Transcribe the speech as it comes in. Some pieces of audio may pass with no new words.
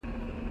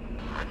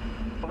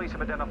Police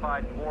have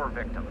identified more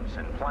victims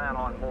and plan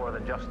on more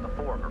than just the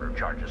 4 murder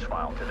charges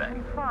filed today.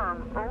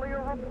 Confirm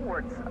earlier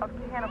reports of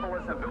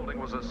cannibalism. The building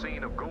was a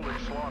scene of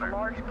ghoulish slaughter. A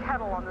large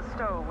kettle on the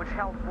stove which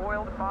held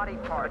boiled body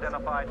parts.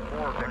 Identified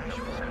more victims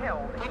and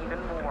Killed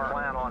even more.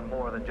 plan on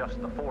more than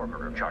just the 4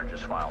 murder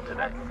charges filed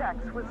today. Had sex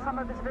with some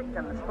of his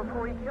victims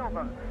before he killed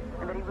them,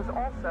 and that he was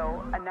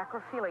also a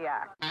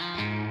necrophiliac.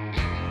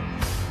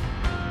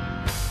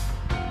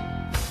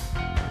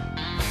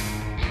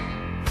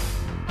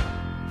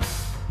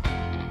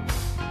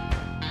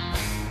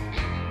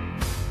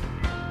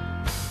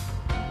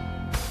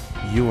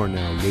 You are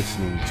now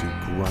listening to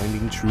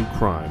Grinding True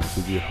Crimes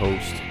with your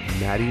host,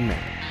 Maddie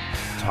Matt,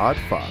 Todd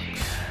Fox,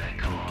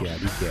 and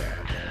Gabby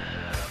Gab.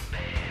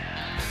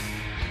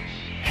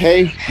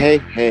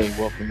 Hey,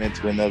 welcome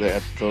into another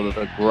episode of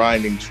the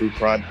Grinding True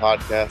Crime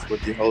Podcast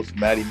with your host,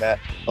 Maddie Matt,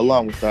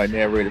 along with our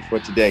narrator for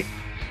today,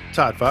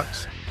 Todd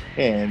Fox.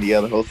 And the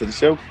other host of the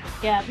show,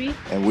 Gabby.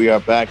 And we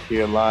are back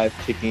here live,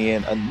 kicking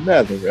in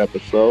another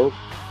episode.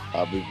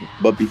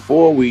 But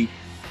before we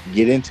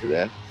get into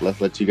that,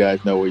 let's let you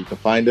guys know where you can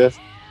find us.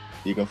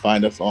 You can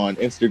find us on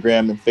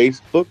Instagram and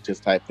Facebook.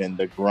 Just type in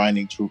the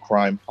Grinding True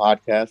Crime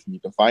Podcast and you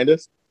can find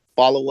us,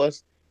 follow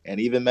us, and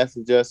even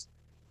message us,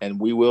 and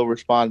we will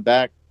respond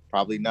back.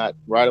 Probably not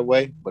right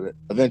away, but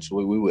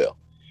eventually we will.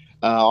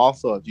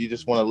 Also, if you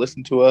just want to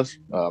listen to us,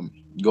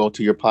 go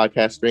to your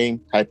podcast stream,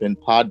 type in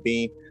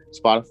Podbean,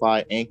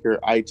 Spotify, Anchor,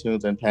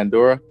 iTunes, and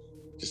Pandora.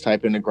 Just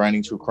type in the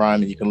Grinding True Crime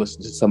and you can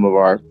listen to some of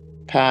our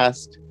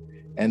past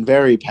and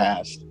very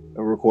past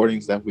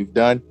recordings that we've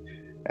done.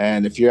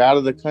 And if you're out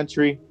of the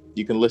country,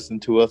 you can listen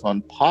to us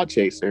on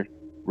Podchaser,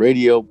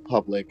 Radio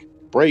Public,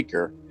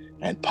 Breaker,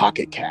 and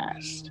Pocket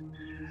Cast.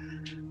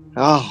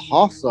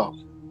 Also,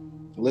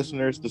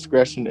 listeners'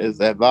 discretion is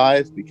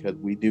advised because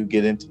we do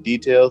get into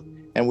details,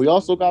 and we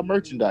also got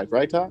merchandise,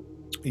 right, Todd?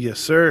 Yes,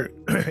 sir.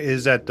 It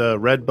is at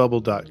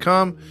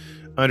redbubble.com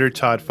under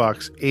Todd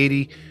Fox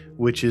 80,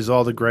 which is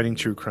all the Grinding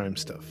True Crime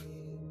stuff.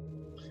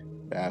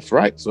 That's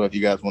right. So if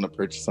you guys want to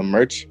purchase some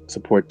merch,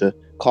 support the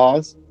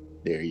cause,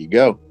 there you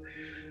go.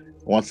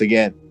 Once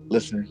again,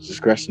 listeners'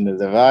 discretion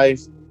is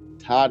advised.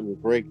 Todd will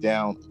break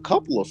down a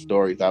couple of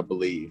stories, I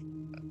believe.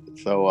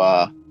 So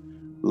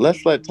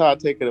let's let Todd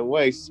take it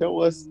away.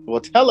 Tell us,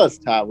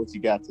 Todd, what you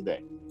got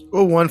today.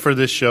 Well, one for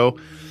this show.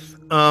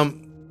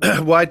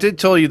 Well, I did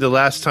tell you the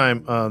last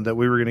time that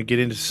we were going to get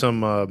into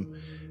some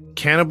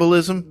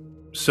cannibalism.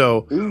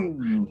 So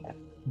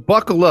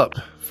buckle up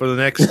for the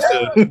next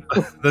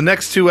the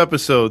next 2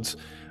 episodes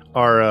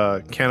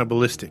are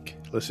cannibalistic.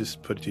 Let's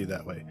just put it to you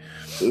that way.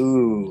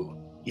 Ooh.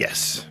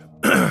 Yes.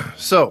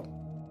 So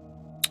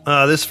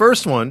this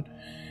first one,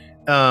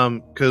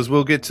 because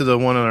we'll get to the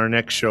one on our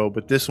next show,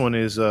 but this one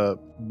is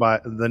by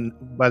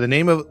the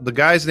name of the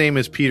guy's name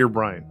is Peter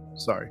Bryan.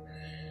 Sorry.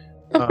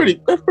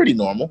 That's pretty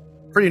normal.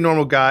 Pretty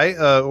normal guy,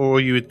 or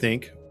you would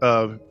think.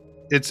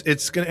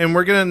 It's gonna, and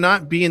we're gonna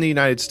not be in the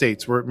United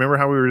States. Remember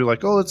how we were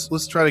like, oh,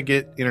 let's try to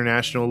get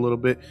international a little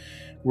bit.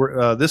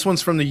 This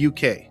one's from the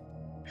UK.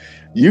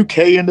 UK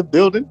in the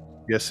building.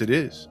 Yes, it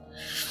is.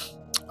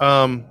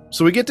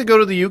 So we get to go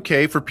to the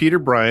UK for Peter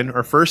Bryan,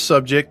 our first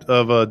subject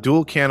of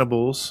dual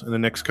cannibals in the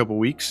next couple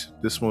weeks.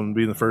 This one will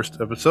be in the first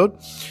episode.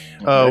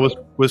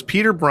 Was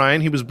Peter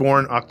Bryan. He was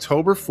born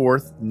October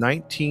 4th,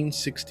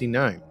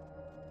 1969.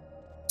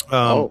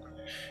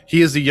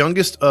 He is the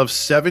youngest of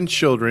 7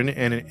 children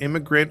and an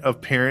immigrant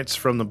of parents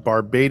from the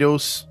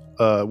Barbados,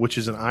 which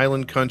is an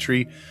island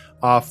country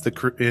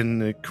in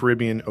the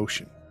Caribbean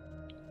Ocean.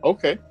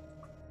 Okay.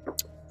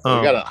 So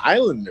we got an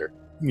islander.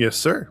 Yes,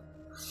 sir.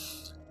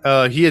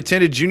 He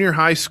attended junior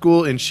high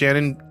school in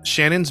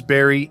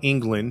Shannonsbury,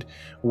 England,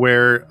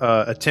 where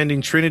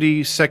attending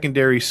Trinity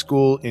Secondary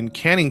School in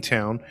Canning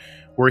Town,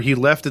 where he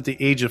left at the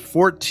age of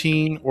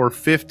 14 or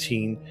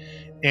 15,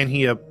 and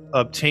he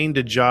obtained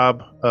a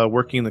job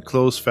working in the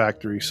clothes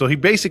factory. So he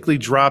basically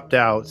dropped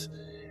out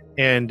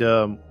and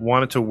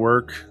wanted to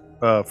work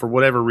for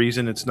whatever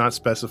reason. It's not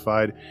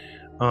specified.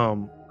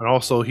 And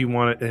also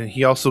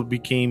he also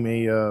became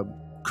a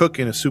cook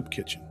in a soup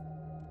kitchen.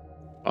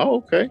 Oh,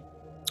 okay.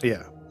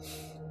 Yeah.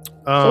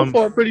 So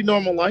far, a pretty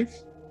normal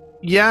life.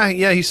 Yeah.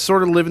 He's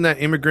sort of living that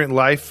immigrant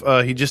life.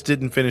 He just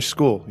didn't finish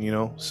school,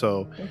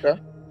 so. Okay.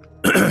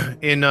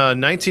 In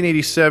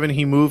 1987,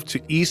 he moved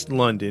to East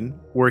London,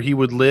 where he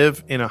would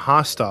live in a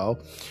hostel,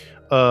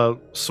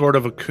 sort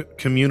of a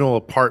communal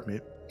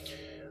apartment.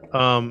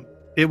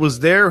 It was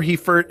there he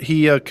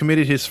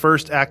committed his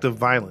first act of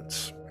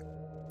violence.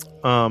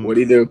 What did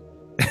he do?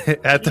 Did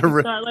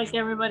he start like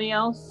everybody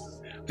else?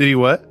 Did he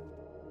what?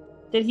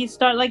 Did he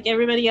start like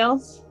everybody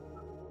else?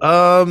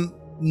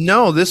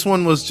 No, this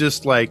one was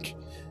just like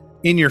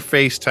in your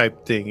face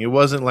type thing. It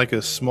wasn't like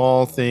a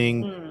small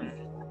thing.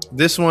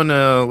 This one,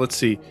 let's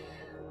see.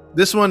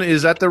 This one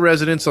is at the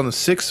residence on the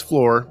 6th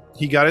floor.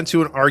 He got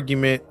into an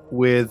argument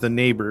with a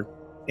neighbor,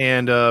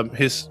 and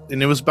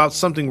it was about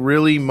something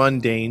really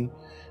mundane.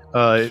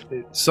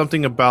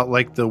 Something about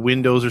like the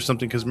windows or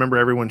something, because remember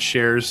everyone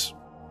shares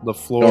the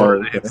floor.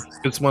 Oh, okay.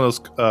 It's one of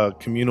those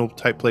communal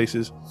type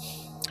places.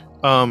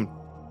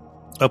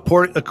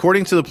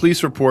 According to the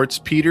police reports,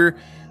 Peter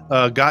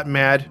got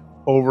mad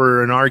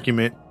over an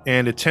argument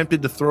and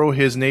attempted to throw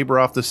his neighbor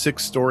off the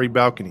 6th-story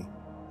balcony.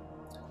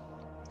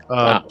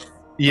 Wow.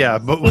 Yeah,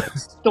 but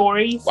 6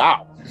 stories.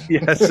 Wow.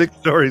 yeah, 6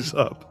 stories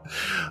up.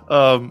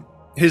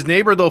 His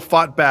neighbor, though,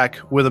 fought back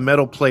with a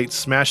metal plate,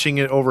 smashing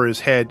it over his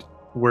head,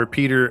 where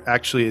Peter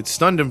actually, it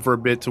stunned him for a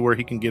bit to where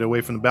he can get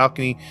away from the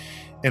balcony,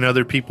 and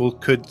other people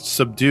could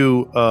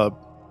subdue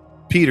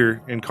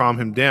Peter and calm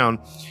him down.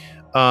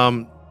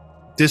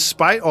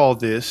 Despite all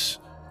this,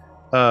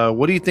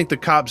 what do you think the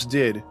cops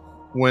did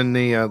when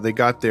they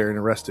got there and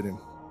arrested him?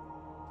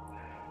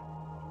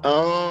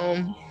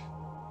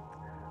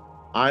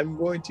 I'm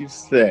going to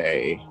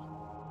say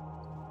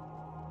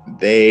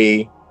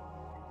they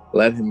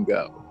let him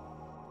go.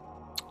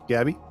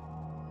 Gabby?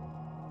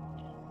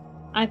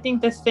 I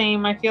think the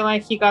same. I feel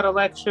like he got a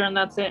lecture and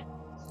that's it.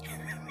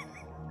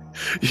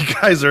 You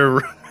guys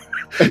are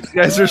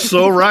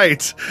so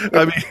right.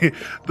 I mean,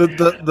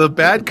 the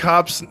bad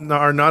cops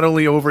are not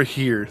only over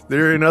here;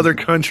 they're in other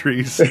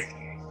countries.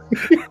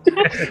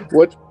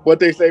 What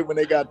they say when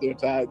they got there,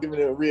 Ty? Give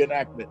me a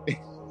reenactment.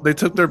 They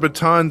took their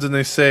batons and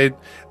they say,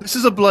 "This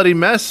is a bloody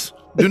mess.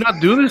 Do not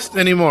do this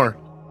anymore.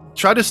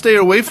 Try to stay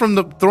away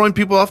from throwing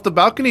people off the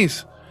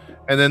balconies."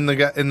 And then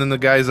the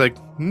guy's like,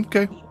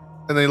 "Okay,"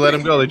 and they let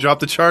him go. They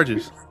dropped the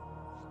charges.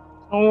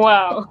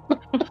 Wow.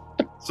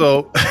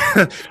 So,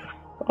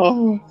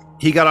 Oh,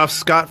 he got off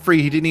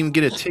scot-free. He didn't even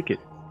get a ticket.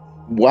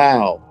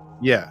 wow.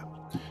 Yeah.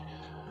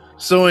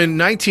 So in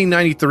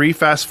 1993,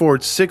 fast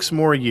forward 6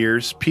 more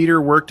years,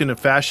 Peter worked in a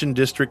fashion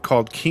district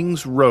called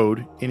King's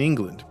Road in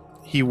England.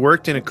 He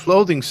worked in a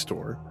clothing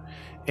store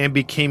and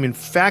became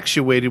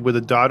infatuated with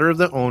a daughter of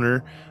the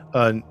owner,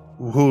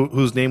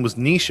 whose name was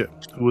Nisha,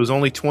 who was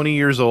only 20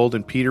 years old,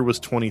 and Peter was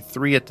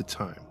 23 at the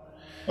time.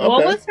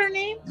 What was her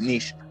name?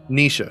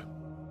 Nisha.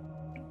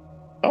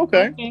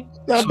 Okay.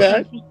 Not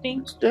bad.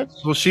 Interesting.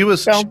 Well, she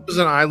was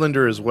an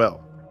islander as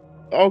well.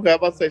 Okay, I'm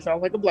about to say,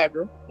 sounds like a black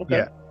girl.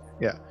 Okay.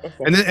 Yeah. Okay.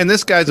 And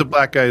this guy's a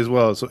black guy as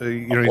well. So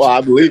Well,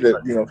 I believe it.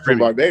 From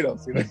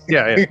Barbados.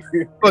 Yeah.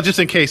 Well, just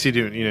in case you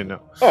didn't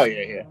know. Oh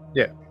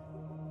yeah.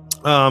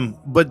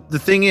 But the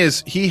thing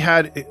is, he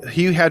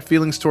had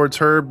feelings towards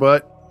her,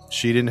 but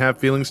she didn't have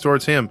feelings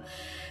towards him.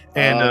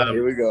 And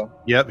here we go.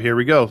 Yep, here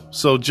we go.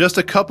 So just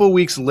a couple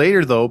weeks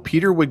later, though,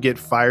 Peter would get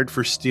fired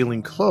for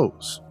stealing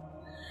clothes.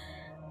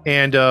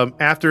 And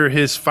after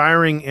his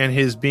firing and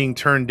his being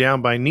turned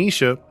down by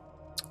Nisha,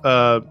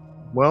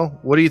 well,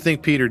 what do you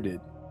think Peter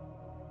did?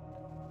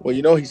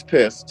 Well, he's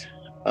pissed.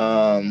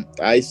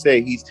 I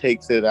say he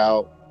takes it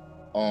out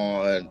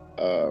on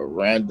a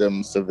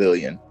random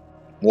civilian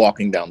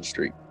walking down the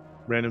street.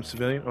 Random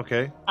civilian?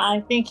 Okay.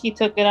 I think he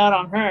took it out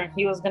on her.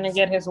 He was going to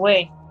get his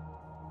way.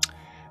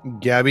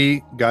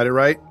 Gabby got it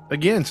right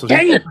again. So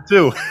he's 1 for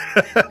 2.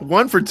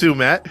 1 for 2,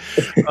 Matt.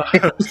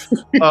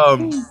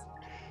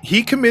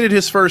 He committed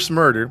his first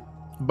murder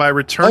by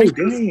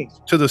returning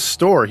to the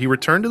store. He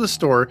returned to the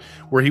store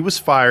where he was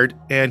fired,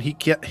 and he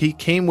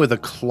came with a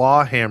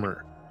claw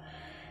hammer.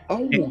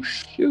 Oh,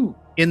 shoot.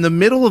 In the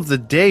middle of the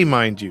day,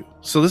 mind you.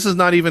 So this is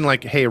not even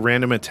like, hey, a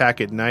random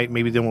attack at night.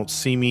 Maybe they won't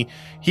see me.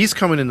 He's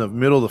coming in the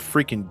middle of the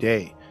freaking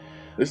day.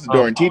 This is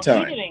during tea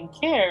time. He didn't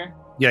care.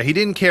 Yeah, he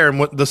didn't care. And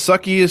what the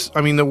suckiest,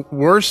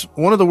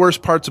 one of the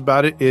worst parts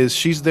about it is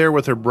she's there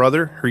with her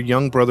brother, her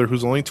young brother,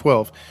 who's only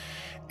 12.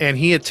 And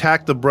he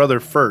attacked the brother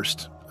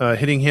first,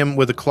 hitting him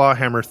with a claw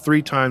hammer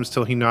 3 times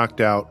till he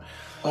knocked out.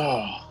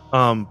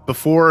 Oh.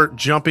 Before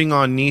jumping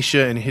on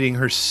Nisha and hitting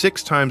her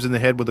 6 times in the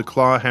head with a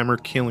claw hammer,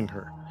 killing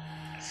her.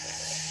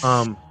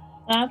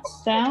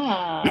 That's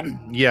sad.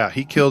 Yeah,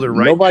 he killed her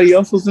right. Nobody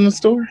else was in the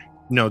store?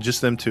 No,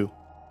 just them 2.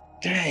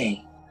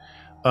 Dang.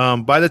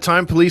 By the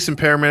time police and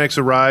paramedics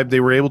arrived, they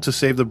were able to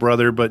save the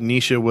brother, but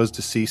Nisha was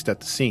deceased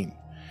at the scene.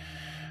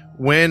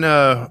 When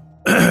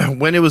they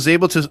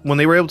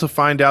were able to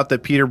find out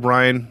that Peter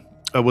Bryan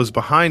was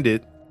behind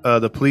it,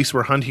 the police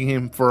were hunting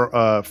him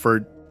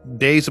for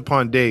days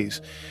upon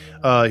days.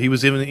 He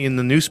was even in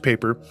the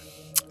newspaper.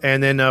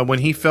 And then when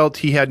he felt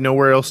he had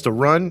nowhere else to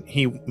run,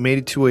 he made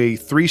it to a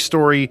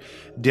 3-story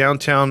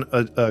downtown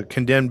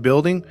condemned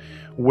building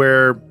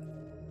where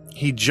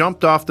he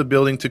jumped off the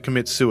building to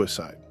commit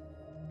suicide.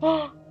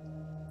 But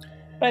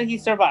he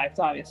survived,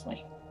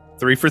 obviously.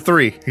 3 for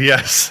 3.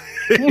 Yes.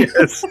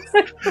 Yes.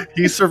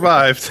 He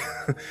survived.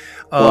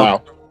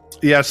 Wow.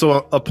 Yeah,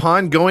 so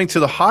upon going to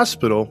the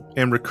hospital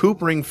and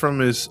recuperating from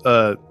his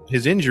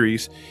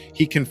injuries,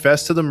 he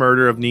confessed to the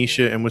murder of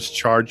Nisha and was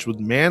charged with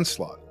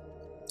manslaughter.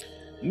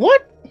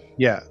 What?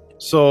 Yeah.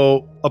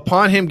 So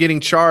upon him getting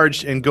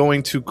charged and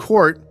going to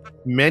court,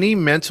 many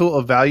mental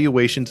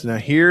evaluations. Now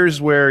here's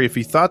where, if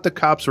you thought the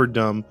cops were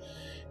dumb,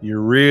 you're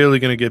really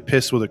going to get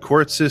pissed with the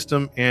court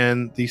system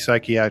and the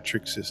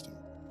psychiatric system.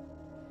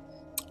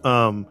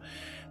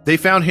 They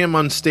found him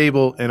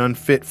unstable and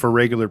unfit for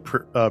regular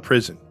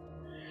prison.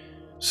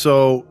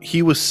 So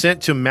he was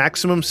sent to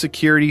maximum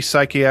security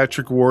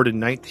psychiatric ward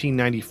in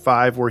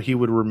 1995, where he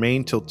would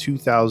remain till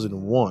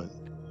 2001.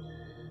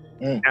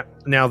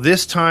 Now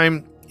this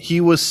time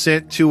he was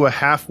sent to a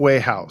halfway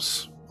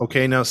house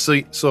Okay, now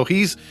so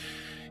he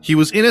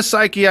was in a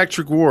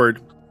psychiatric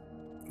ward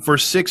for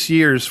 6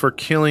 years for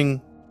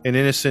killing an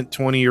innocent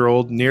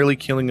 20-year-old, nearly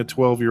killing a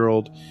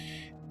 12-year-old,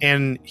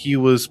 and he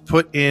was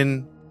put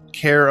in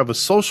care of a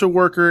social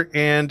worker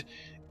and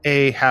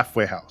a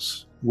halfway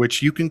house,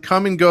 which you can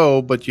come and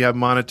go, but you have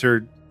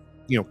monitored,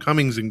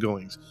 comings and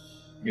goings.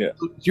 Yeah.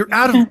 You're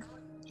out of,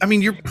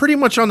 you're pretty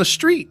much on the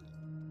street.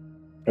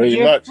 Pretty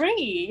You're much.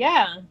 free,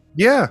 yeah.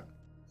 Yeah.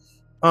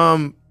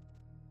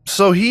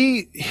 So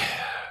he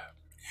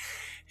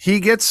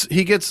gets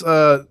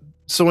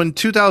so in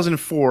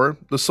 2004,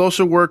 the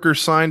social worker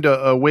signed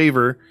a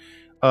waiver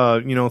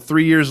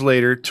 3 years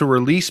later to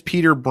release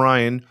Peter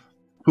Bryan,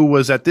 who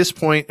was at this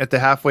point at the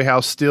halfway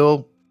house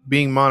still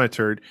being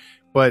monitored,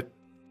 but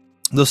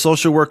the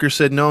social worker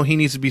said no, he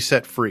needs to be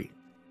set free.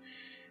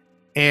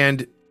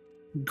 And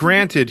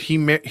granted, he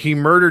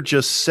murdered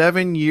just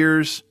 7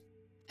 years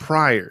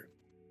prior,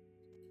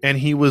 and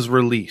he was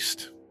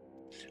released.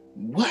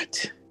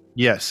 What?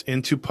 Yes,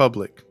 into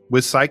public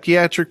with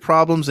psychiatric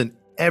problems and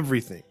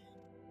everything.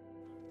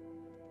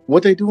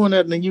 What they doing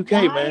that in the UK,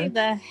 Why man?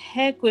 the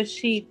heck would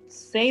she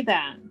say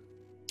that?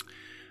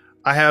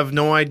 I have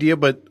no idea,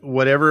 but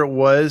whatever it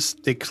was,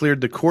 they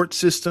cleared the court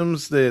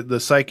systems. The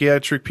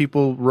psychiatric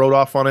people wrote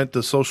off on it.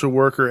 The social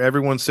worker,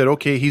 everyone said,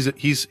 okay,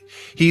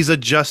 he's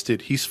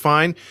adjusted. He's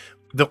fine.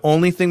 The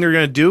only thing they're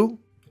going to do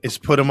is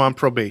put him on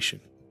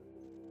probation.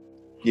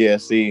 Yeah,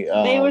 see.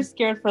 They were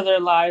scared for their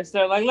lives.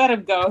 They're like, let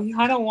him go.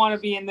 I don't want to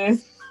be in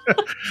this.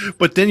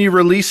 But then you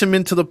release him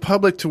into the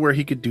public to where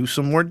he could do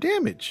some more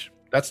damage.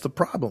 That's the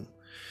problem.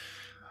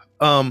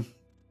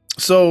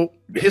 So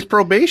his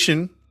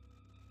probation,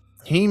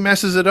 he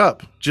messes it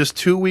up just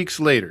 2 weeks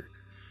later.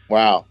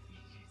 Wow.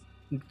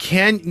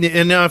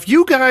 And now if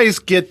you guys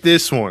get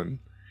this one,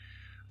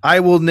 I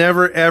will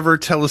never ever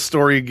tell a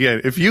story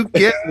again. If you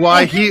get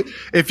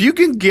if you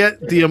can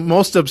get the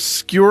most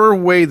obscure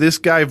way this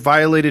guy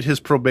violated his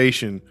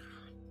probation,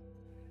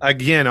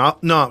 again, I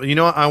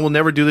will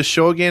never do this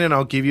show again, and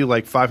I'll give you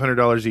like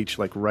 $500 each,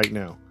 like right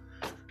now.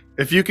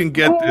 If you can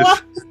get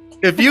this,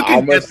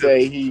 I'm gonna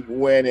say he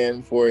went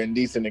in for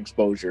indecent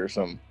exposure or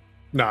something.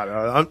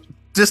 No,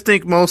 just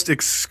think most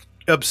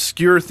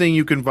obscure thing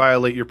you can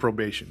violate your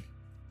probation.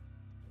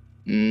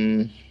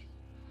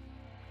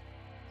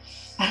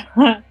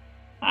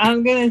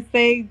 I'm gonna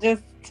say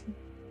just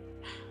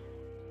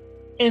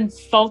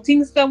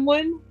insulting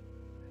someone.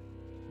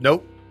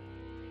 Nope.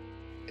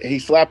 He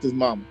slapped his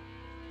mama.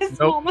 His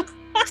Nope. mama.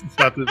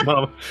 Slapped his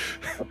mama.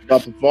 That's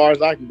about as far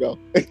as I can go.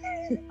 Okay,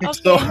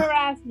 So-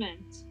 harassment.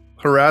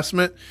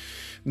 Harassment?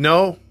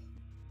 No.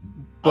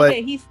 But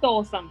Okay, he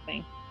stole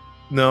something.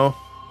 no.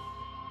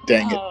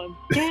 Dang it. Oh,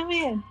 damn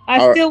it. All I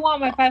right. still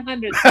want my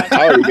 500. I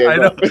already gave I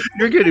know. up.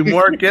 You're getting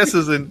more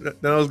guesses than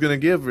I was going to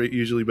give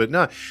usually, but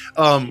not.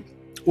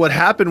 What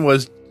happened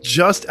was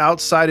just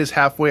outside his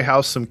halfway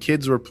house, some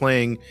kids were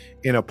playing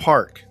in a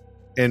park.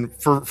 And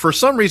for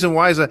some reason,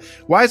 why is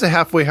a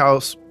halfway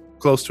house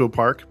close to a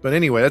park? But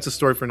anyway, that's a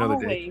story for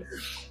another day.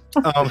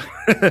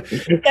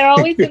 They're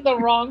always in the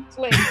wrong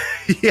place.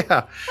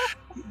 Yeah.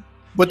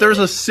 But there's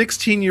a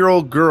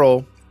 16-year-old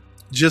girl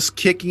just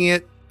kicking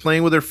it,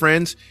 playing with her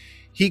friends.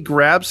 He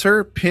grabs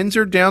her, pins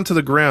her down to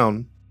the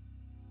ground.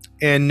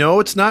 And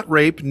no, it's not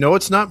rape. No,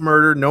 it's not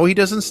murder. No, he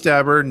doesn't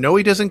stab her. No,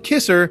 he doesn't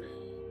kiss her.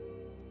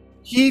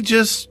 He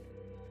just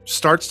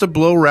starts to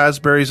blow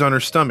raspberries on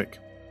her stomach.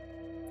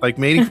 Like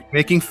making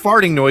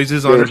farting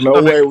noises on her There's no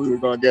stomach. way we were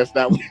gonna guess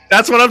that one.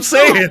 That's what I'm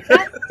saying.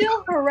 That's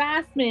still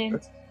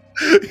harassment.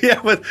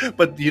 Yeah,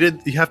 but you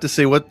have to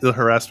say what the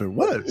harassment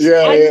was.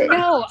 Yeah. I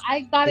know.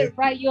 I got it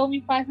right. You owe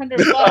me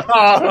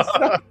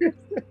 $500.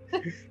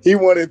 He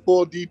wanted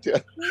full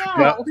detail.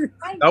 No.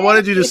 I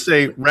wanted you to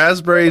say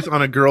raspberries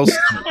on a girl's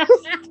stomach.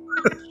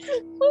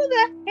 Who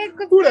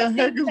the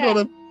heck Is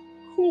gonna?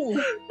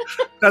 Who?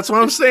 That's what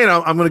I'm saying.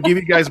 I'm going to give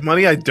you guys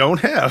money I don't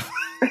have.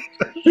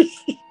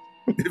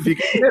 If you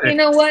can get You it.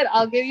 know what?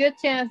 I'll give you a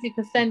chance. You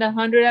can send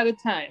 100 at a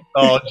time.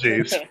 Oh,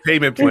 jeez.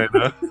 Payment plan,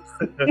 huh?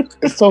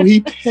 So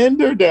he pinned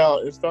her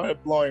down and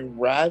started blowing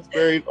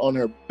raspberries on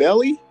her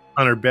belly.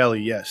 On her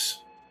belly,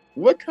 yes.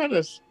 What kind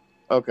of?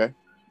 Okay.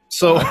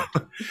 So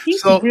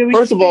He's So, really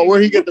First of all, weird.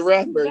 where'd he get the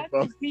raspberries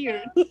That's from?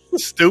 weird.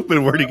 stupid.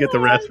 Where'd he get the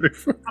raspberry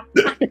from?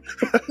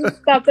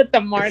 Stop at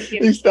the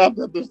market. He stopped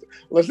at this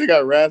unless they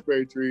got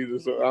raspberry trees or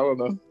something. I don't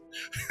know.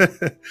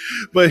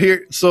 But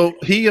here, so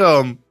he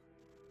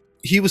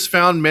was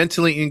found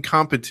mentally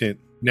incompetent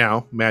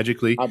now,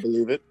 magically. I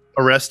believe it.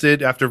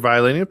 Arrested after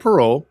violating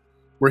parole,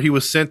 where he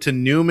was sent to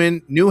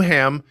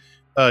Newham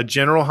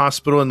General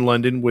Hospital in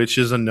London, which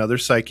is another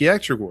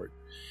psychiatric ward.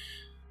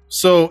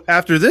 So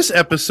after this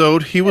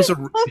episode,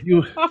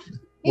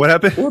 what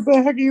happened? What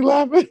the heck are you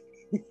laughing?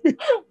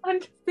 I'm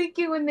just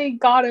thinking when they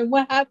got him,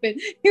 what happened?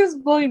 He was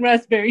blowing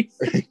raspberries.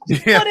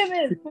 Yeah, Put him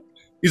in.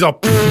 he's all.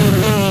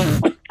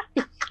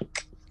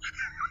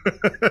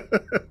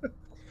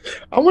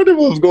 I wonder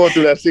what was going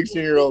through that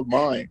 16-year-old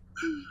mind.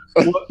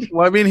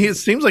 Well, I mean, it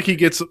seems like he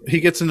gets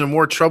into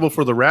more trouble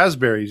for the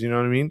raspberries. You know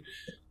what I mean?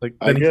 Like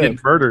I than he did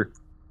guess. murder.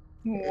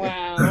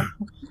 Wow.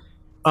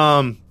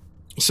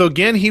 So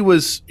again, he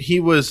was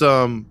what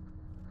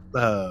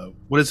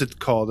is it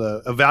called?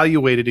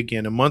 Evaluated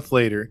again a month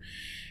later,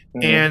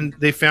 and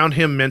they found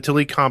him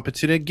mentally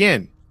competent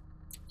again.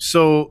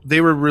 So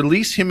they would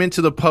release him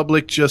into the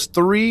public just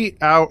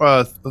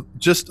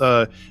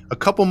a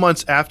couple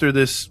months after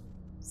this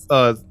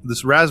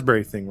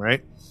raspberry thing,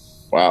 right?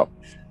 Wow.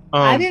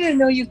 I didn't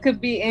know you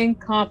could be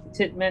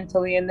incompetent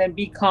mentally and then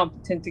be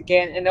competent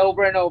again and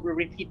over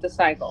repeat the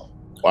cycle.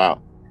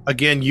 Wow.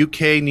 Again,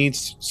 UK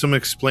needs some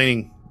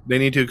explaining. They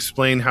need to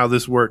explain how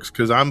this works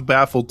because I'm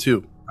baffled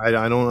too. I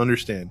don't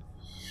understand.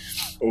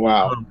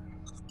 Wow.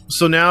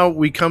 So now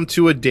we come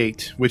to a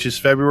date, which is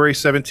February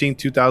 17,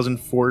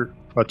 2004.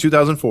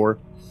 2004.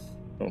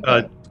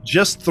 Okay.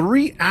 Just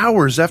 3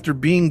 hours after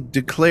being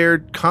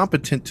declared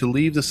competent to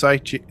leave the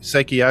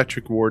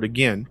psychiatric ward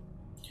again,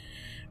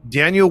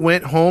 Daniel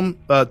went to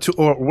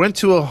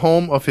a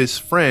home of his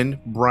friend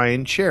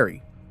Bryan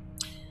Cherry.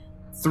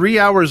 3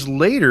 hours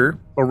later,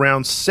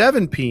 around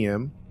 7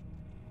 p.m.,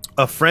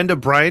 a friend of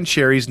Bryan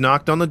Cherry's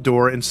knocked on the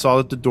door and saw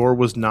that the door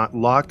was not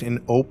locked and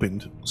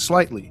opened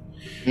slightly.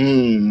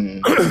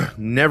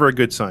 Never a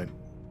good sign.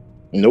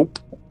 Nope.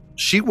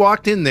 She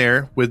walked in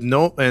there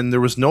and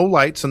there was no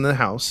lights in the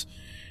house,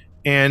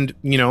 and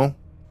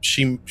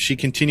she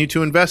continued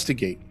to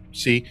investigate.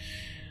 See,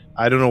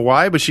 I don't know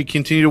why, but she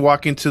continued to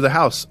walk into the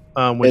house.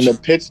 In the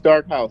pitch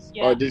dark house.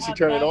 Yeah, Or did she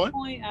turn it on? At that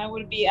point, I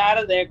would be out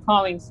of there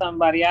calling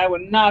somebody. I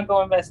would not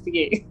go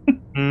investigate.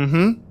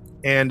 Mm-hmm.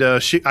 And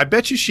I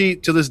bet you she,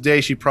 to this day,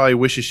 she probably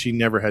wishes she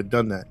never had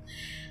done that.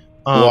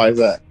 Why is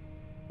that?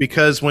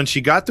 Because when she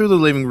got through the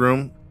living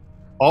room,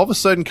 all of a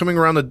sudden, coming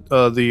around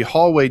the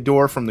hallway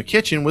door from the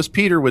kitchen was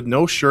Peter with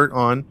no shirt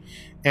on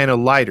and a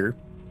lighter.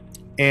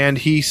 And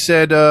he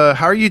said,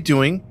 "How are you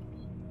doing?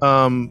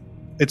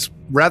 It's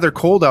rather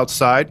cold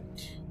outside.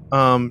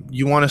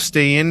 You want to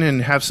stay in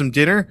and have some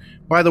dinner?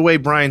 By the way,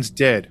 Brian's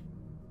dead."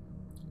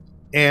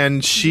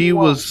 And she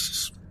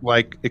was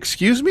like,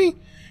 "Excuse me?"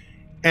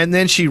 And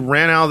then she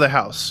ran out of the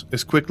house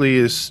as quickly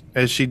as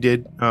she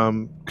did,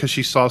 because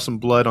she saw some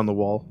blood on the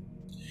wall.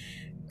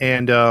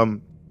 And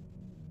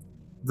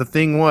the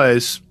thing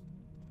was,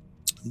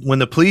 when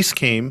the police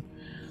came,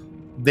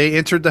 they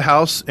entered the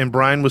house and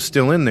Bryan was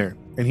still in there.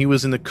 And he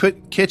was in the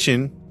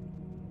kitchen,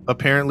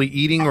 apparently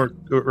eating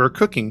or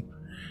cooking.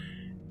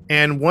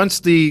 And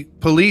once the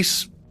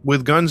police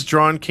with guns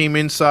drawn came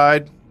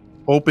inside,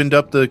 opened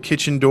up the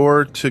kitchen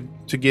door to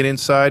get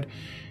inside,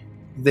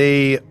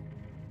 they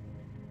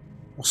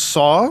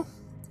saw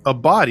a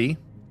body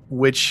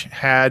which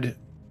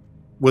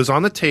was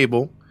on the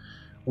table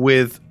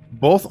with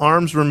both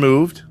arms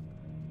removed,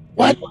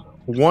 What?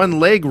 one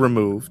leg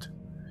removed,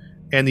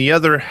 and the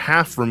other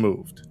half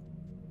removed,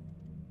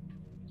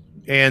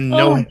 and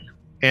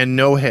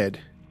no head.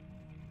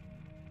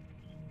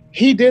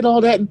 He did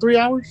all that in 3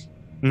 hours?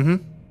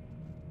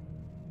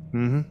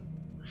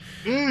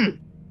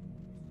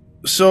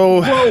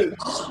 So,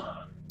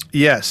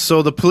 yes.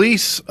 So the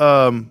police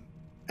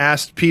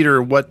asked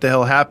Peter what the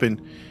hell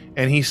happened,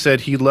 and he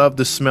said he loved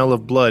the smell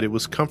of blood. It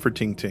was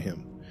comforting to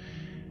him.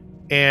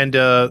 And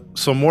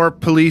so more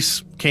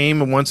police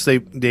came, and once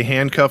they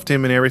handcuffed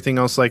him and everything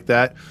else like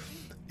that,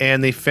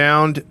 and they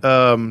found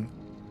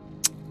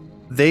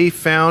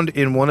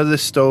in one of the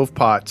stove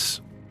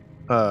pots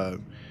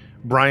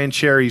Bryan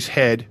Cherry's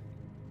head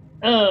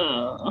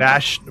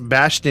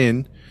bashed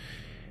in,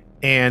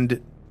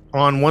 and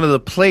on one of the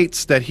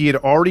plates that he had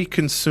already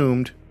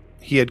consumed,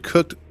 he had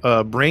cooked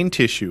brain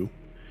tissue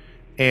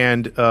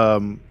and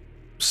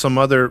some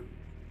other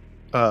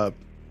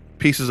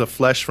pieces of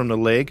flesh from the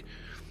leg,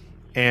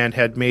 and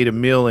had made a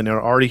meal and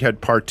already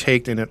had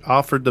partaked, and had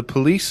offered the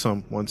police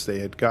some once they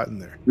had gotten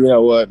there. You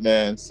know what,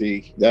 man?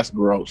 See, that's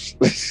gross.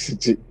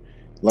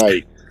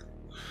 Like,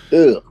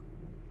 ugh.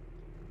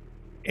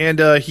 And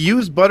he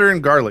used butter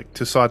and garlic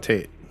to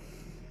saute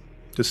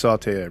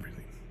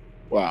everything.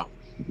 Wow.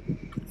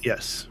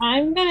 Yes.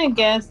 I'm going to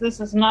guess this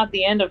is not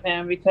the end of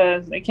him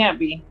because it can't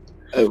be.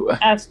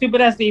 As stupid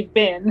as they've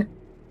been.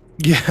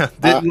 Yeah.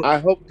 I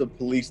hope the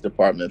police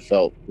department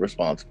felt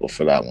responsible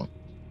for that one.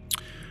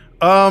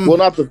 Well,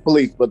 not the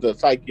police, but the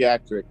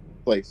psychiatric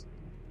place.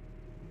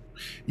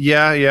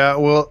 Yeah.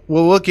 Well,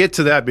 we'll get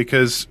to that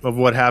because of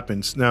what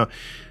happens. Now,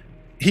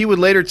 he would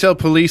later tell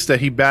police that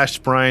he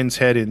bashed Brian's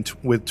head in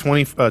with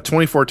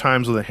 24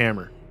 times with a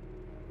hammer.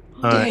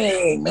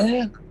 Dang,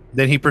 man.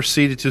 Then he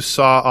proceeded to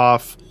saw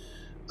off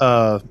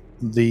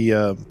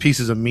the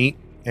pieces of meat,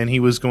 and he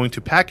was going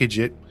to package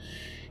it.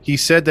 He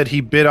said that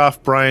he bit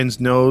off Brian's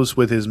nose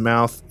with his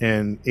mouth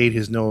and ate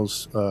his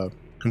nose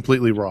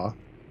completely raw.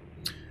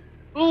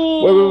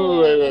 Wait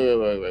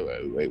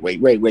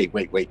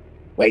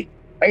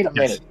a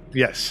minute.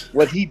 Yes.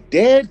 Was he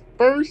dead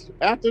first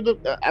after the?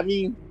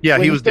 Yeah,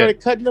 when he was started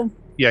dead. Cutting him.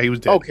 Yeah, he was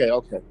dead. Okay.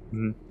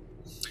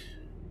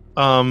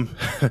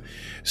 Mm-hmm.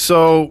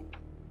 So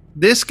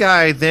this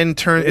guy then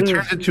turns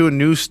into a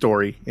news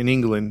story in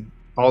England.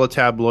 All the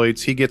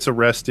tabloids. He gets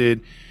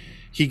arrested.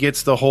 He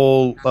gets the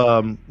whole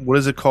what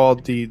is it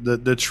called,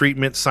 the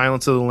treatment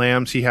Silence of the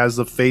Lambs. He has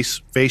the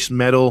face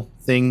metal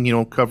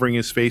thing, covering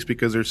his face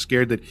because they're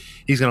scared that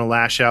he's going to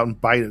lash out and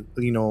bite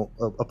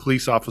a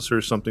police officer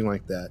or something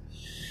like that.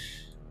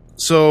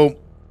 So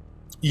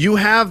you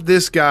have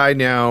this guy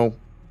now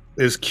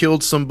has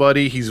killed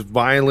somebody. He's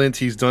violent.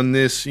 He's done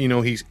this.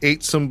 He's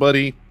ate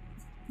somebody.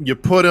 You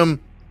put him.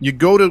 You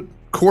go to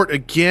court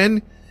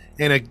again,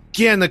 and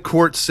again the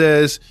court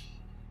says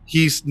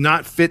he's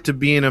not fit to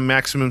be in a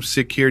maximum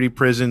security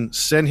prison.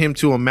 Send him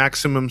to a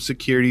maximum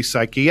security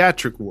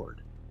psychiatric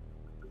ward.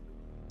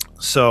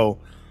 So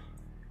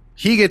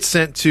he gets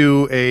sent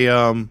to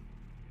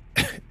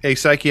a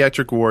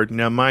psychiatric ward.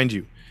 Now, mind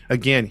you,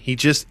 again, he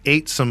just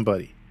ate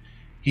somebody.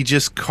 He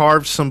just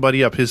carved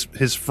somebody up,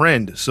 his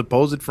friend,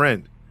 supposed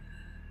friend.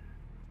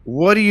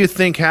 What do you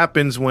think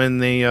happens when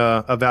they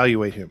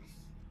evaluate him?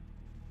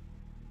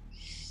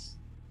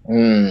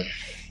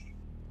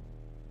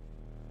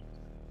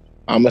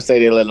 I'm gonna say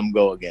they let him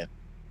go again.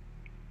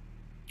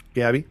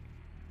 Gabby?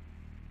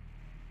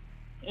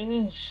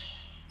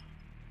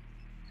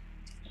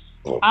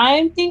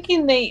 I'm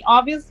thinking they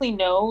obviously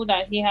know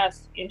that he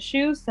has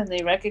issues and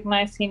they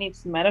recognize he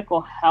needs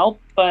medical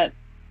help, but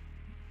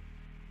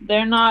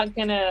they're not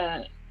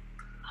gonna,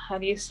 how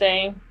do you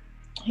say,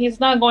 he's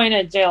not going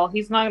to jail.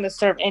 He's not going to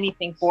serve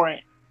anything for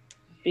it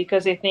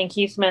because they think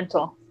he's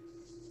mental.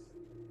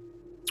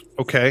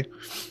 Okay.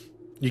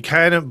 You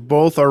kind of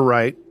both are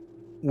right,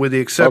 with the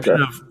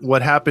exception of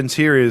what happens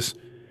here is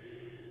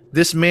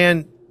this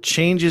man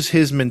changes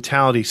his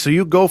mentality. So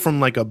you go from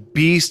like a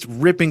beast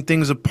ripping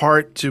things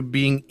apart to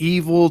being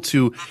evil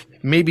to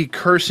maybe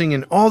cursing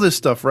and all this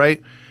stuff,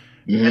 right?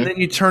 Mm-hmm. And then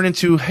you turn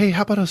into, hey,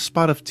 how about a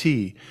spot of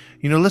tea?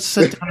 Let's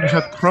sit down and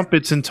have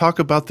crumpets and talk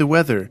about the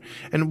weather.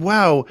 And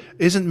wow,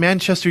 isn't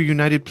Manchester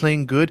United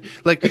playing good?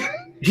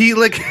 He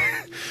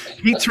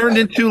turned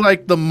into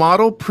like the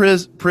model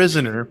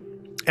prisoner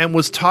and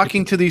was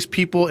talking to these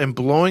people and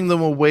blowing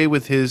them away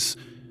with his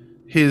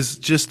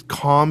just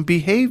calm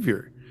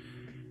behavior.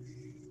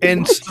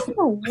 And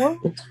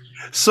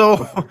so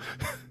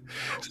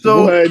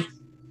what?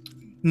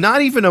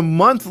 Not even a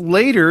month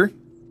later,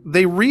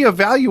 they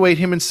reevaluate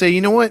him and say,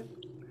 you know what?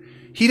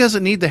 He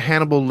doesn't need the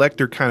Hannibal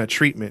Lecter kind of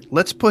treatment.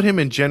 Let's put him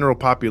in general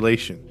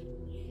population.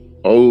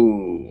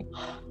 Oh.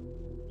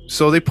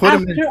 So they put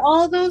him in... After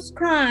all those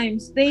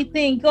crimes, they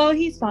think, oh,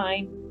 he's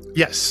fine.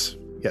 Yes.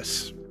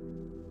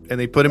 And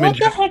they put him What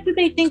the heck did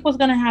they think was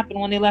going to happen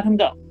when they let him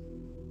go?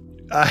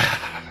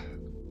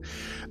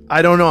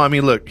 I don't know. I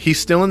mean, look, he's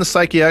still in the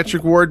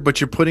psychiatric ward, but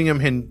you're putting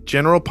him in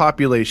general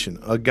population.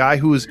 A guy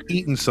who has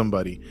eaten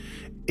somebody.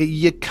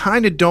 You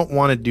kind of don't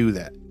want to do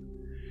that.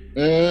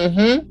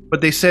 Mm-hmm.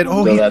 But they said,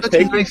 oh,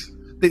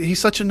 he's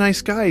such a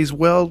nice guy. He's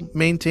well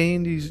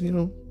maintained. He's,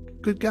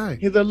 good guy.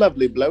 He's a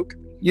lovely bloke.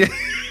 Yeah.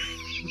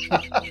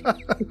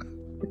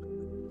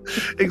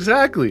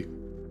 Exactly.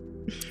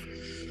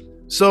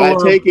 So I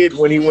take it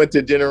when he went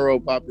to general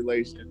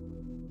population,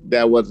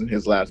 that wasn't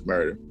his last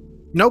murder.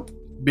 Nope.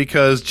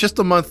 Because just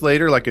a month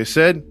later, like I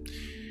said,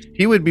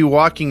 he would be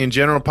walking in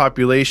general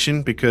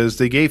population because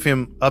they gave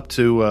him up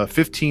to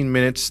 15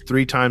 minutes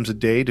 3 times a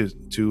day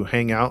to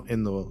hang out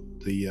in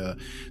the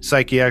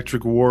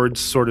psychiatric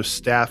wards sort of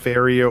staff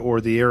area,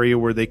 or the area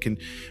where they can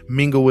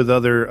mingle with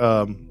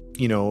other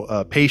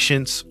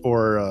patients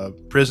or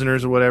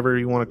prisoners or whatever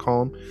you want to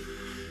call them.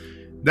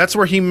 That's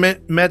where he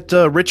met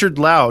Richard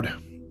Loud.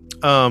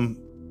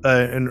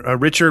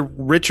 And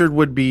Richard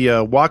would be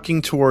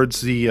walking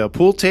towards the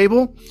pool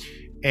table,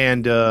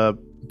 and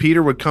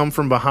Peter would come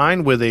from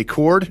behind with a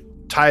cord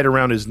tied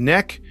around his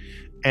neck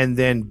and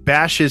then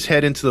bash his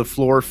head into the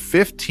floor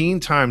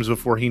 15 times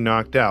before he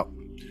knocked out.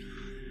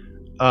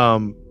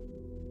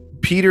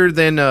 Peter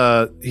then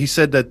he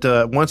said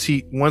that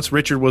once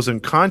Richard was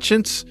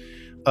unconscious,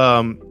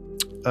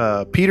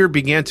 Peter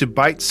began to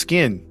bite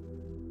skin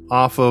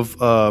off of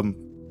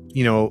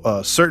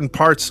certain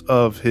parts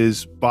of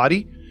his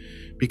body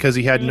because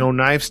he had no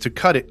knives to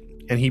cut it,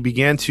 and he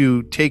began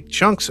to take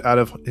chunks out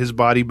of his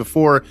body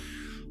before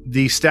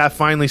the staff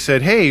finally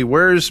said, "Hey,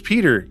 where's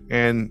Peter?"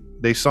 And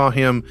they saw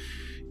him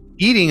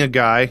eating a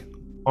guy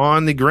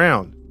on the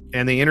ground,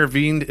 and they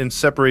intervened and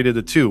separated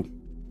the two.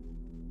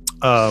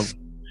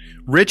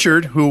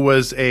 Richard, who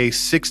was a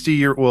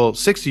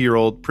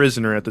 60-year-old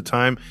prisoner at the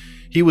time,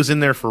 he was in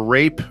there for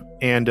rape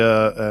and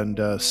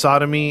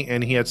sodomy,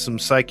 and he had some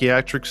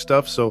psychiatric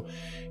stuff. So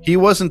he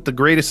wasn't the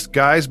greatest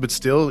guys, but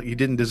still, he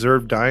didn't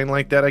deserve dying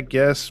like that, I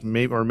guess.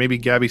 Maybe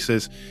Gabby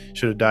says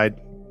should have died,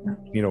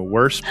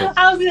 worse. But...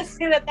 I was going to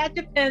say that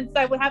depends.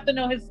 I would have to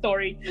know his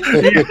story.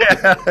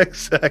 Yeah,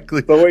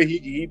 exactly. So wait,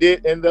 he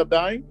did end up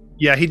dying?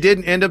 Yeah, he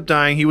did end up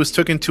dying. He was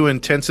taken to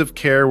intensive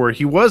care where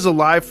he was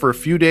alive for a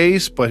few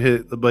days, but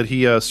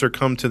he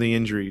succumbed to the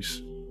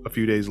injuries a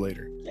few days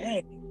later.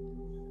 Dang.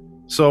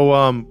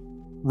 So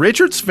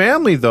Richard's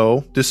family,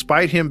 though,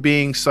 despite him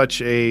being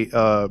such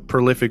a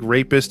prolific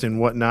rapist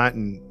and whatnot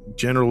and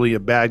generally a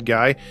bad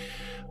guy,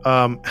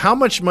 how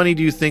much money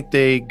do you think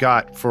they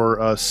got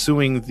for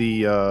suing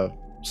the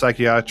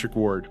psychiatric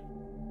ward?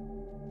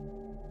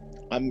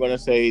 I'm gonna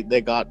say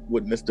they got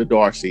what Mr.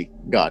 Darcy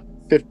got,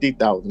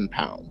 50,000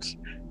 pounds.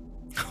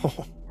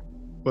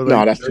 Well,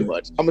 No, that's too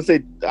much. I'm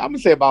gonna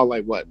say about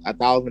like what,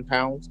 1,000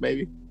 pounds,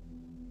 maybe.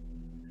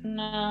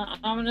 No,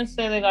 I'm gonna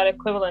say they got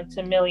equivalent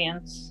to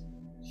millions.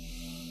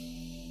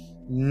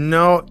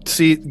 No,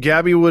 see,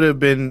 Gabby would have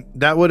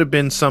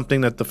been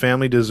something that the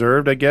family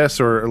deserved, I guess,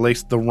 or at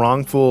least the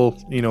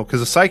wrongful, because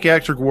the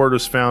psychiatric ward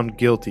was found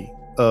guilty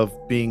of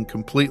being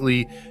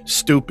completely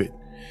stupid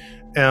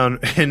and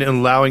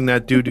allowing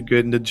that dude to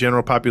get into the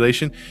general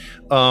population.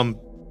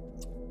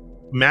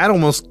 Matt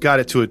almost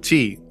got it to a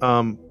T.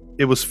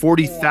 It was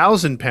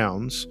 40,000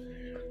 pounds,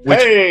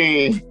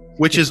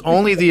 which is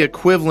only the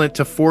equivalent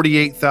to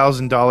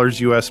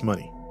 $48,000 US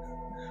money.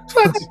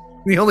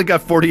 He only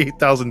got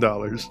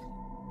 $48,000.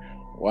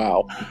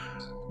 Wow.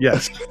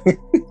 Yes.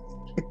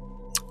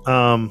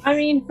 I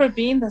mean, for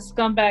being the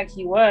scumbag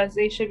he was,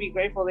 they should be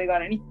grateful they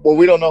got anything. Well,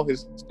 we don't know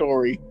his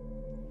story.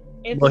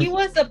 If he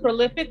was a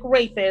prolific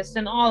rapist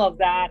and all of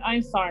that,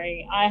 I'm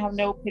sorry. I have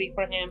no pity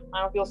for him.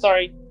 I don't feel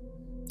sorry.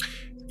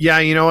 Yeah,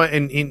 you know what?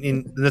 And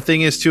the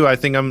thing is, too, I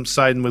think I'm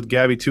siding with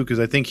Gabby, too, because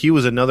I think he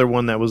was another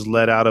one that was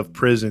let out of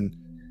prison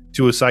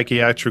to a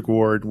psychiatric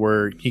ward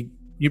where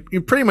you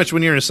pretty much,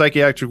 when you're in a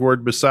psychiatric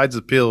ward, besides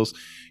the pills,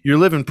 you're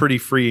living pretty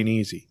free and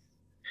easy.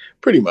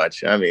 Pretty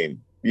much. I mean,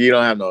 you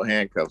don't have no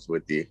handcuffs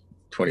with you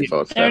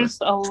 24/7. There's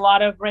a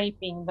lot of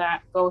raping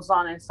that goes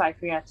on in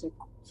psychiatric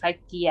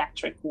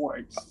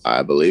wards.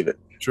 I believe it.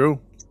 True.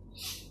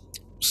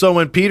 So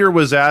when Peter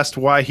was asked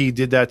why he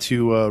did that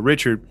to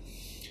Richard,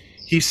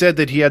 he said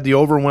that he had the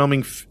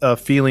overwhelming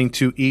feeling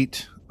to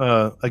eat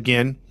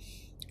again,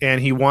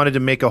 and he wanted to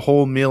make a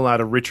whole meal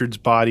out of Richard's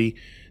body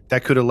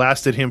that could have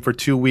lasted him for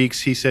 2 weeks.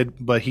 He said,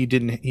 but he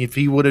didn't. If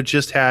he would have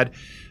just had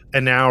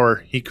an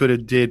hour, he could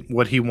have did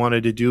what he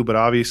wanted to do, but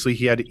obviously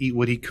he had to eat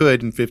what he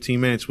could in 15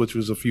 minutes, which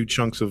was a few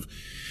chunks of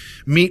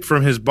meat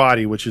from his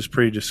body, which is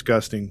pretty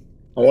disgusting.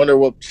 I wonder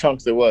what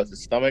chunks it was,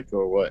 his stomach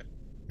or what?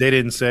 They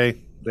didn't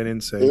say.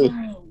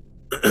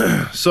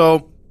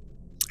 So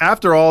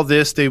after all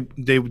this, they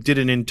did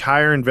an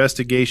entire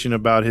investigation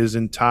about his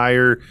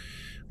entire,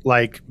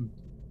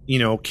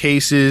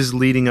 cases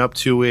leading up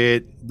to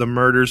it, the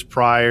murders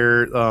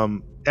prior,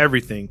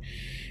 everything.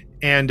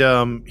 And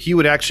he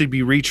would actually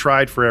be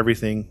retried for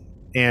everything.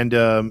 And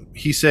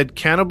he said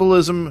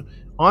cannibalism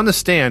on the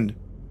stand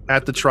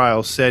at the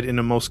trial said in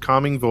a most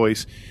calming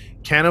voice,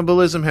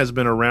 cannibalism has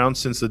been around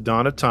since the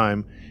dawn of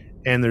time,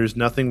 and there's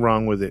nothing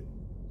wrong with it.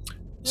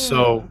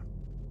 So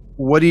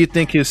what do you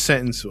think his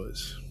sentence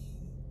was?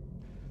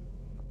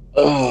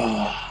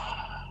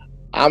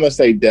 I'm going to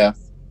say death,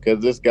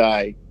 because this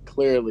guy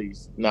clearly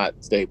is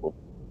not stable.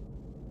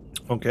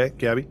 Okay,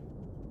 Gabby?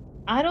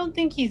 I don't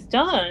think he's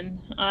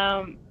done.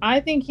 I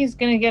think he's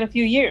going to get a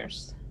few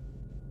years.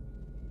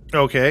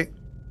 Okay.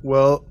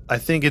 Well, I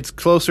think it's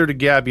closer to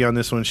Gabby on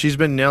this one. She's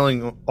been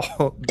nailing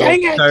the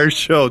entire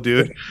show,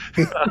 dude.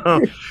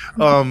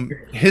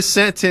 His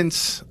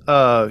sentence,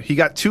 he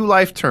got 2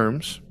 life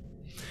terms,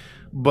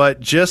 but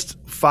just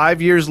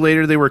 5 years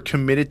later, they were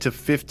committed to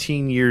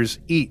 15 years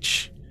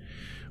each,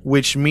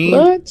 which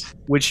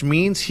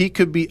means he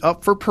could be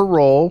up for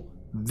parole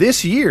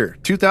this year,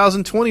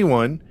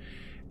 2021.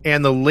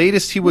 And the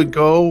latest he would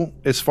go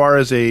as far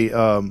as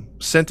a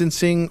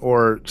sentencing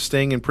or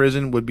staying in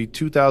prison would be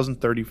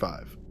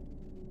 2035.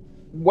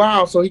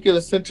 Wow, so he could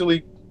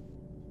essentially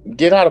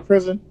get out of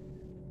prison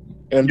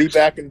and be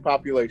back in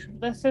population.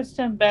 The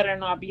system better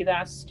not be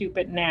that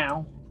stupid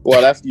now.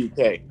 Well, that's the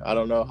UK. I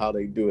don't know how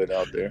they do it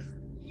out there.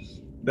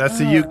 That's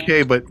the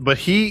UK, but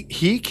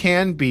he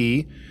can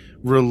be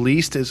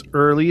released as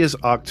early as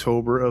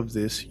October of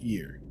this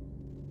year.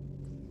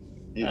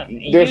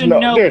 There's no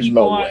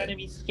way. To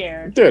be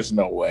scared. There's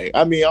no way.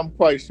 I mean, I'm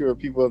quite sure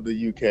people of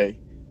the UK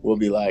will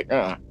be like,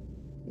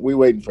 we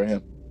waiting for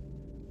him.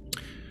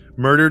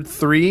 Murdered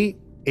 3,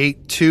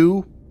 ate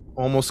 2,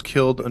 almost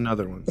killed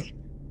another one.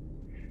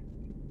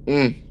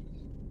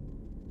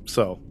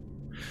 So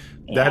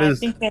that is.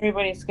 I think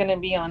everybody's going to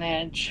be on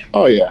edge.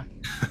 Oh yeah.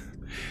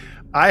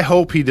 I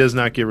hope he does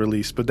not get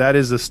released, but that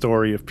is the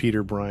story of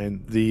Peter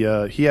Bryan.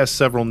 He has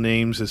several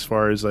names as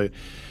far as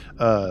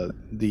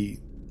the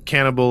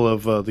cannibal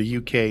of the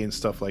UK and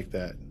stuff like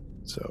that.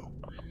 So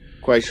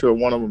quite sure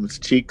one of them is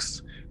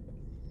Cheeks.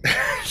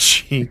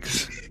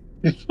 Cheeks.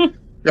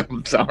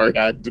 I'm sorry,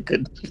 I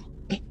couldn't.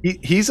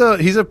 He's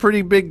a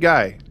pretty big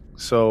guy.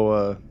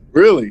 So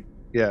really,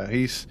 yeah,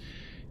 he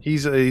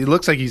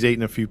looks like he's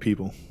eaten a few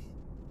people.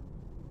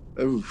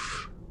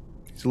 Oof.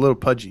 He's a little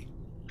pudgy.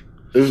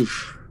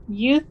 Oof.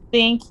 You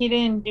think he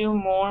didn't do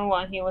more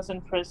while he was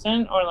in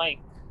prison, or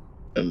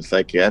in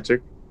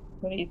psychiatric?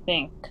 What do you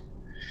think?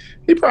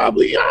 He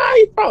probably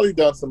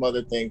done some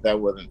other things that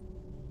wasn't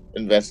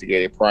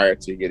investigated prior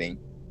to getting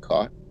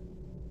caught.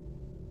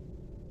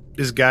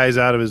 This guy's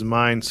out of his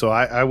mind, so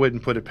I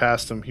wouldn't put it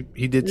past him.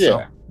 He did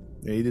something.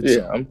 Yeah, he did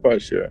something. I'm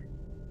quite sure.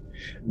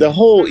 The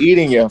whole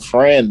eating your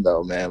friend,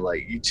 though, man,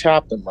 you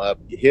chopped him up,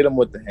 you hit him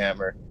with the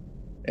hammer,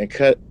 and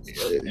cut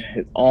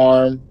his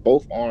arm,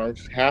 both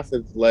arms, half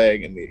his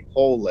leg, and the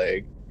whole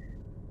leg.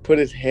 put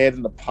his head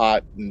in the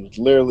pot and was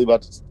literally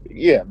about to.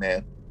 Yeah,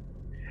 man.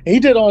 And he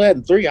did all that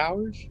in 3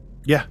 hours.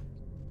 Yeah,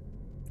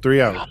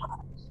 3 hours.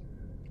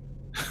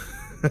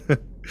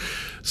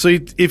 So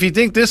if you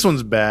think this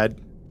one's bad,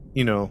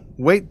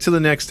 wait till the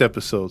next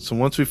episode. So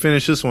once we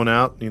finish this one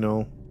out,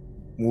 we'll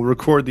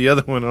record the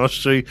other one. I'll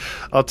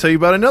tell you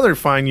about another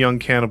fine young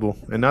cannibal,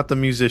 and not the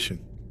musician.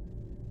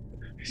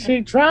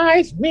 She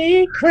drives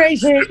me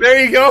crazy.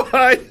 There you go.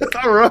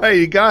 All right,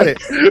 you got it.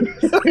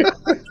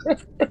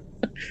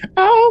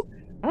 Oh.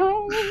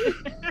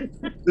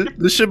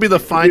 This should be the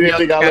fine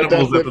young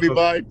cannibals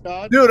episode.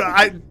 Dude,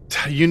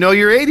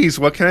 your 80s.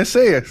 What can I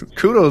say?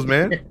 Kudos,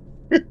 man.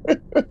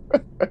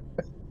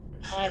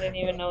 I didn't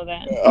even know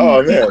that.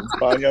 Oh man,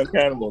 fine young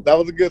cannibal. That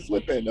was a good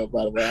slip in, though.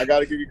 By the way, I got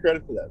to give you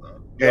credit for that,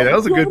 man. Yeah, that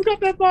was a good.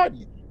 That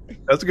button.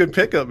 That's a good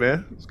pickup,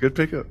 man. It's a good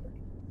pickup.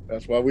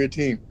 That's why we're a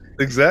team.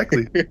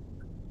 Exactly.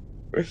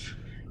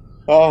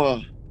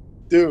 Oh,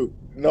 dude,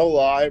 no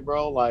lie,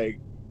 bro.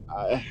 Like,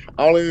 I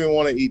don't even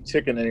want to eat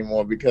chicken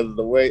anymore because of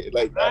the way.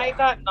 Like, I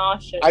got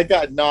nauseous. I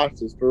got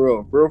nauseous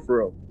for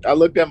real. I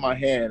looked at my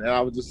hand and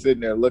I was just sitting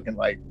there looking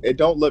like it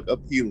don't look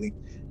appealing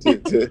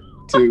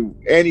to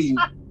any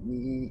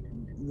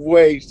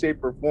way,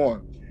 shape, or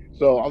form.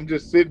 So I'm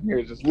just sitting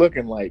here, just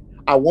looking like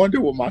I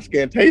wonder what my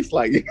skin tastes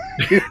like. You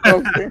know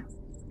what I'm saying?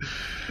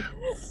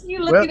 You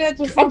looking at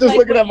I'm just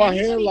looking at my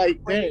hand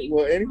like, dang,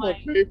 will anyone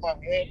shave my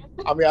hand?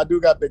 I mean, I do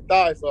got big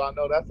thighs, so I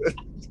know that's it.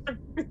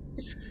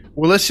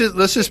 Well, let's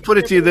just put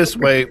it to you this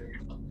way.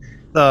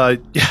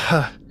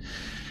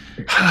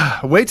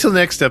 Wait till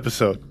next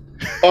episode.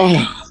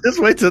 Oh, just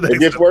wait till next. It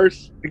gets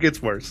worse. It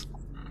gets worse.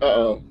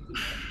 Uh-oh.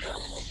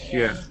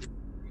 Yeah.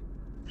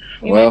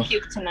 You might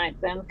puke tonight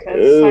then,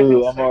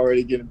 because I'm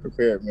already getting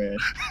prepared, man.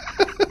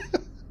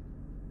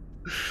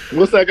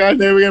 What's that guy's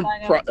name again?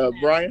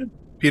 Bryan?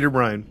 Peter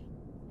Bryan.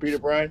 Peter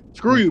Bryan?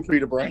 Screw you,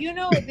 Peter Bryan.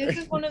 This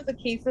is one of the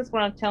cases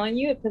where I'm telling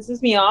you, it pisses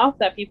me off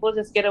that people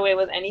just get away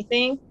with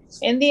anything.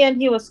 In the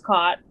end, he was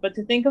caught, but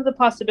to think of the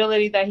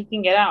possibility that he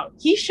can get out,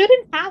 he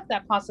shouldn't have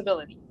that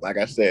possibility. Like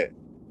I said,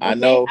 I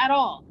know. At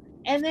all.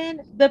 And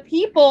then the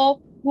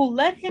people who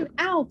let him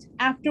out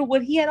after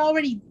what he had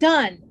already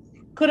done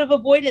could have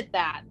avoided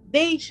that.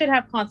 They should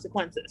have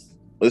consequences.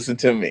 Listen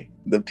to me.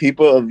 The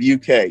people of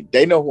UK,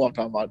 they know who I'm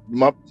talking about.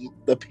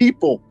 The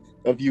people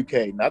of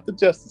UK, not the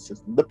justice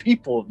system. The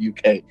people of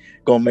UK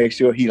gonna make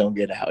sure he don't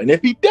get out. And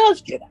if he does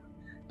get out,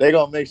 they're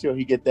gonna make sure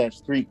he get that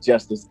street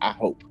justice, I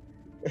hope.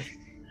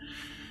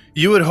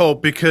 You would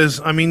hope, because,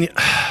 I mean,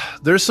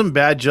 there's some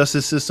bad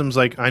justice systems.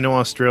 Like, I know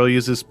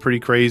Australia's is pretty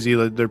crazy.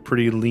 They're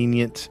pretty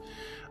lenient.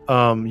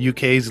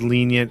 UK's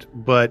lenient.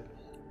 But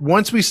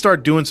once we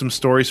start doing some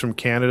stories from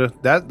Canada,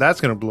 that's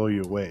going to blow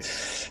you away.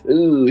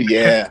 Ooh,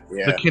 yeah.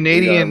 The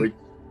Canadian...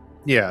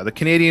 Yeah, the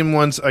Canadian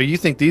ones, you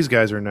think these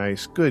guys are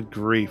nice. Good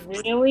grief.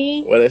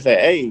 Really? Well, they say,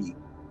 hey.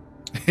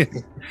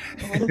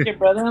 What is your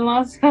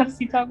brother-in-law? How does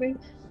he talk to you?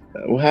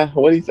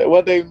 What do you say?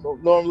 What they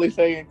normally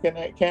say in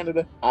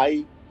Canada?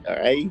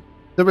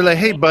 They'll be like,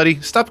 hey, buddy,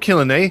 stop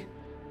killing, eh?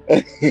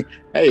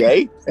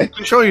 Hey.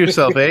 Control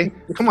yourself, eh?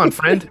 Come on,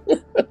 friend.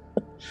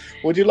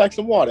 Would you like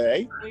some water,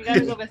 eh? We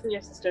gotta go visit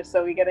your sister,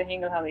 so we gotta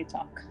hang on how they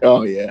talk.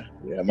 Oh, yeah.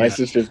 My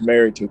sister's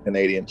married to a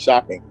Canadian.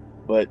 Shocking,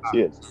 but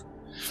she is.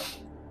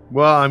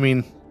 Well, I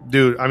mean,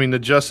 dude, the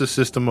justice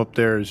system up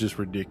there is just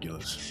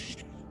ridiculous.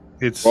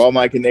 It's for all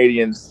my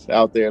Canadians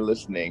out there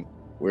listening,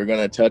 we're going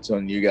to touch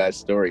on you guys'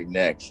 story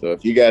next. So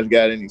if you guys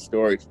got any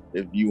stories,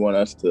 if you want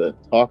us to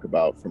talk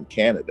about from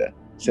Canada,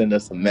 send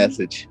us a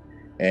message,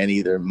 and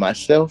either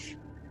myself,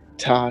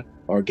 Todd,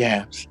 or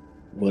Gabs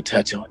will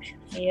touch on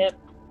it.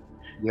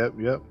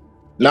 Yep.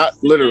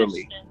 Not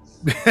literally.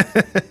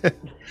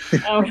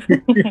 Oh,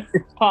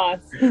 pause.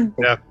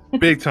 Yeah,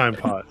 big time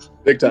pause.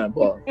 Big time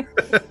pause.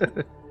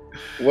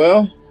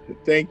 Well,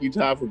 thank you,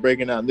 Todd, for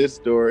breaking down this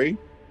story.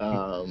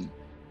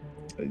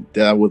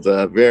 That was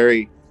a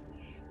very,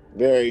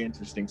 very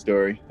interesting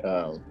story.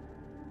 And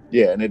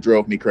it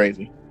drove me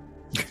crazy.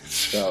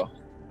 So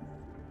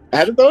I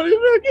had to throw it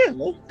in there again.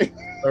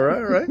 All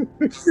right.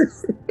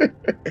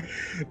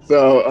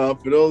 So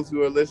for those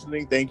who are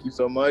listening, thank you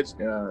so much.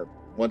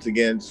 Once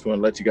again, just want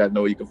to let you guys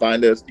know where you can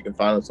find us. You can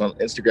find us on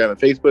Instagram and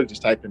Facebook.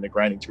 Just type in the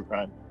Grinding True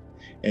Crime.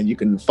 And you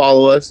can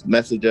follow us,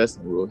 message us,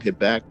 and we'll hit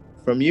back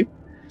from you.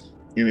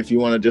 And if you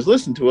want to just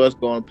listen to us,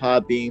 go on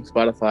Podbean,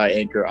 Spotify,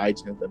 Anchor,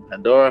 iTunes, and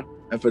Pandora.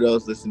 And for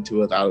those listening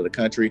to us out of the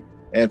country.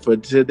 And for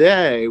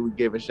today, we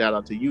gave a shout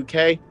out to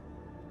UK.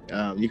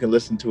 You can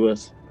listen to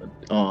us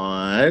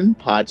on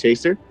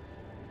Podchaser,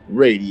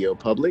 Radio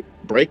Public,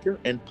 Breaker,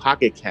 and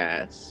Pocket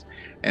Cast.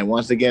 And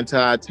once again,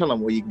 Todd, tell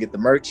them where you can get the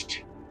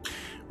merch.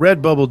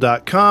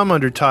 Redbubble.com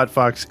under Todd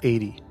Fox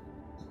 80.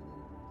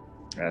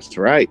 That's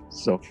right.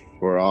 So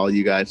for all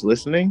you guys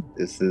listening,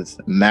 this is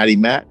Matty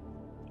Matt,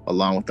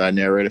 along with our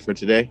narrator for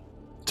today,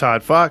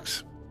 Todd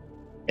Fox.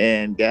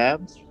 And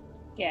Gabs.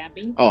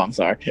 Gabby. Oh, I'm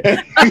sorry.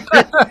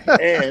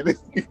 And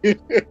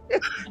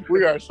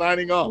we are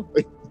signing off.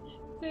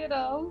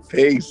 Ditto.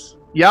 Peace.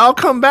 Y'all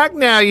come back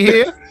now, you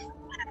hear?